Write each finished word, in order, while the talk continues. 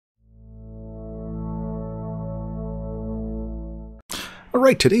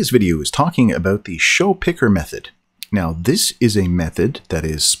Alright, today's video is talking about the showPicker method. Now, this is a method that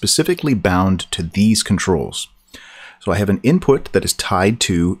is specifically bound to these controls. So I have an input that is tied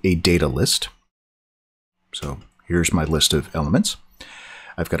to a data list. So here's my list of elements.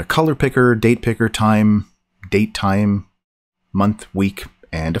 I've got a color picker, date picker, time, date time, month, week,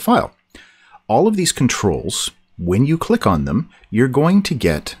 and a file. All of these controls, when you click on them, you're going to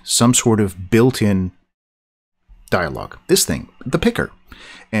get some sort of built-in dialog. This thing, the picker.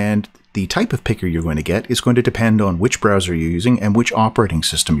 And the type of picker you're going to get is going to depend on which browser you're using and which operating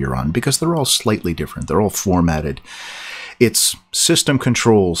system you're on, because they're all slightly different. They're all formatted. It's system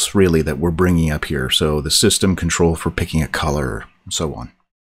controls, really, that we're bringing up here. So the system control for picking a color and so on.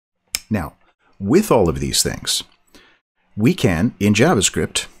 Now, with all of these things, we can, in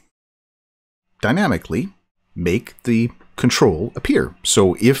JavaScript, dynamically make the control appear.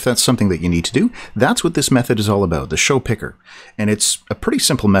 So if that's something that you need to do, that's what this method is all about, the showPicker. And it's a pretty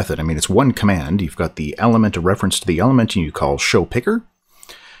simple method. I mean, it's one command. You've got the element, a reference to the element, and you call showPicker.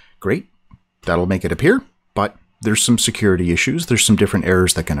 Great. That'll make it appear, but there's some security issues. There's some different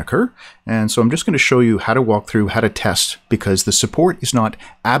errors that can occur. And so I'm just going to show you how to walk through, how to test, because the support is not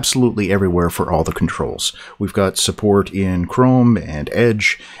absolutely everywhere for all the controls. We've got support in Chrome and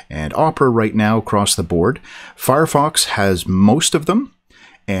Edge and Opera right now across the board. Firefox has most of them,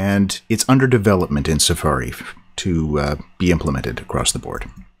 and it's under development in Safari to be implemented across the board.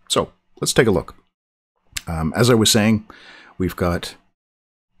 So let's take a look. As I was saying, we've got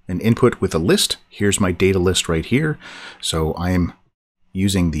an input with a list. Here's my data list right here. So I'm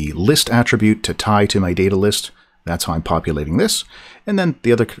using the list attribute to tie to my data list. That's how I'm populating this. And then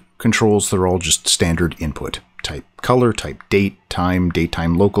the other controls, they're all just standard input. Type color, type date, time,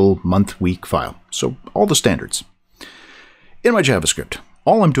 local, month, week, file. So all the standards. In my JavaScript,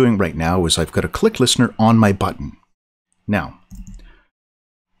 all I'm doing right now is I've got a click listener on my button. Now,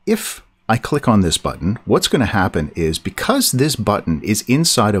 if I click on this button, what's going to happen is, because this button is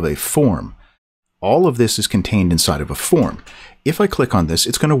inside of a form, all of this is contained inside of a form. If I click on this,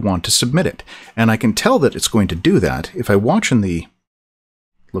 it's going to want to submit it. And I can tell that it's going to do that. If I watch in the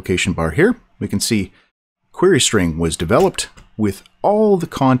location bar here, we can see query string was developed with all the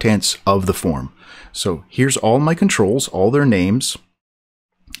contents of the form. So here's all my controls, all their names,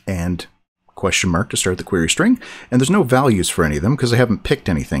 and question mark to start the query string, and there's no values for any of them because I haven't picked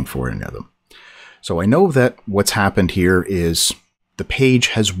anything for any of them. So I know that what's happened here is the page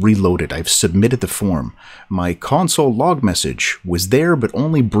has reloaded. I've submitted the form. My console log message was there, but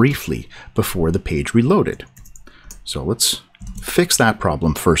only briefly before the page reloaded. So let's fix that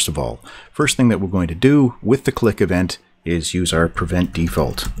problem first of all. First thing that we're going to do with the click event is use our prevent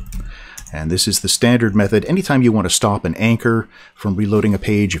default. And this is the standard method. Anytime you want to stop an anchor from reloading a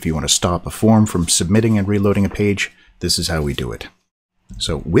page, if you want to stop a form from submitting and reloading a page, this is how we do it.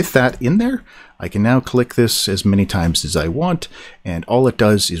 So with that in there, I can now click this as many times as I want, and all it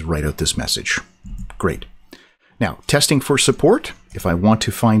does is write out this message. Great. Now, testing for support. If I want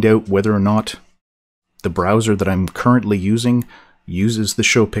to find out whether or not the browser that I'm currently using uses the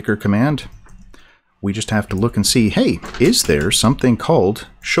showPicker command, we just have to look and see, hey, is there something called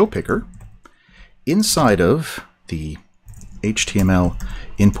showPicker inside of the HTML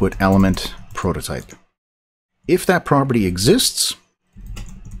input element prototype? If that property exists,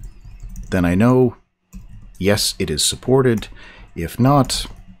 then I know, yes, it is supported. If not,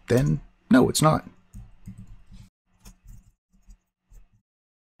 then no, it's not.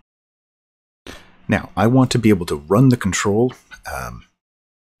 Now, I want to be able to run the control,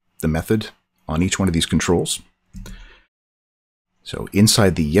 the method, on each one of these controls. So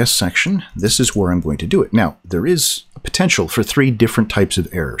inside the yes section, this is where I'm going to do it. Now, there is a potential for 3 different types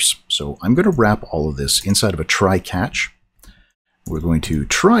of errors. So I'm going to wrap all of this inside of a try catch. We're going to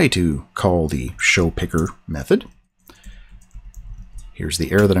try to call the showPicker method. Here's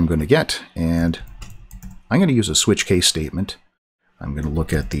the error that I'm going to get, and I'm going to use a switch case statement. I'm going to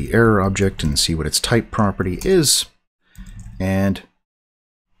look at the error object and see what its type property is, and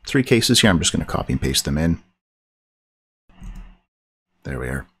 3 cases here. I'm just going to copy and paste them in. There we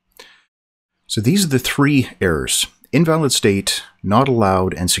are. So these are the 3 errors: invalid state, not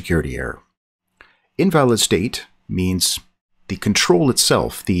allowed, and security error. Invalid state means the control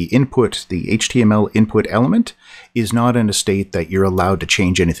itself, the input, the HTML input element, is not in a state that you're allowed to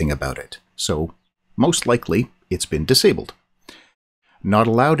change anything about it. So most likely it's been disabled. Not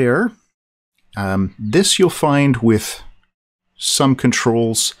allowed error. This you'll find with some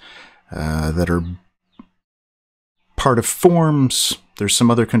controls that are part of forms. There's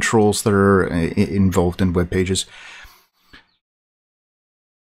some other controls that are involved in web pages.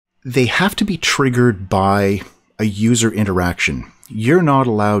 They have to be triggered by a user interaction. you're not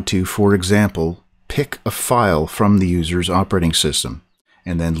allowed to, for example, pick a file from the user's operating system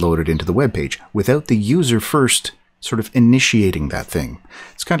and then load it into the web page without the user first sort of initiating that thing.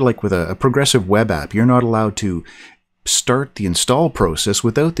 It's kind of like with a progressive web app. You're not allowed to start the install process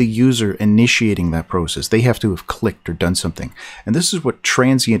without the user initiating that process. They have to have clicked or done something. And this is what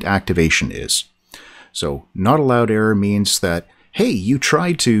transient activation is. So not allowed error means that, hey, you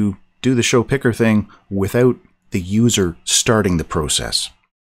tried to do the showPicker thing without the user starting the process.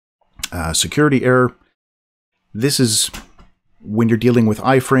 Security error. This is when you're dealing with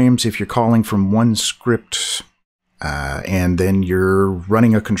iframes, if you're calling from one script and then you're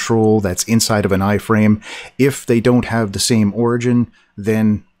running a control that's inside of an iframe. If they don't have the same origin,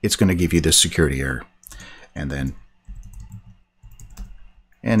 then it's going to give you this security error. And then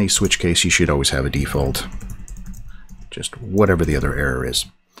any switch case, you should always have a default, just whatever the other error is.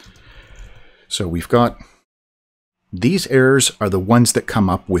 So we've got these errors are the ones that come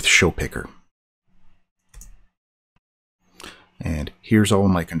up with showPicker. And here's all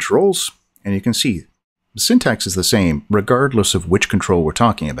my controls, and you can see the syntax is the same regardless of which control we're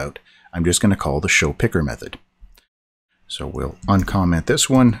talking about. I'm just going to call the showPicker method. So we'll uncomment this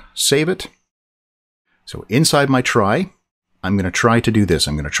one, save it. So inside my try, I'm going to try to do this.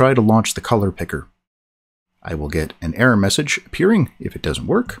 I'm going to try to launch the color picker. I will get an error message appearing if it doesn't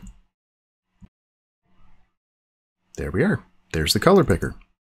work. There we are. There's the color picker.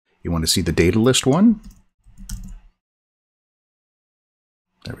 You want to see the data list one?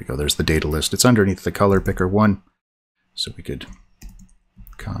 There we go. There's the data list. It's underneath the color picker one. So we could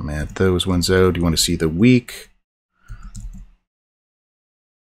comment those ones out. You want to see the week?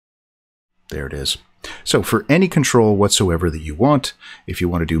 There it is. So for any control whatsoever that you want, if you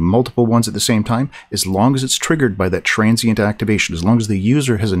want to do multiple ones at the same time, as long as it's triggered by that transient activation, as long as the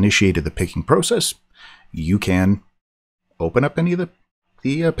user has initiated the picking process, you can open up any of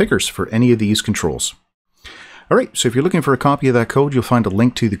the pickers for any of these controls. All right, so if you're looking for a copy of that code, you'll find a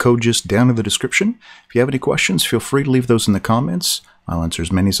link to the code just down in the description. If you have any questions, feel free to leave those in the comments. I'll answer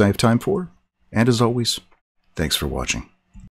as many as I have time for. And as always, thanks for watching.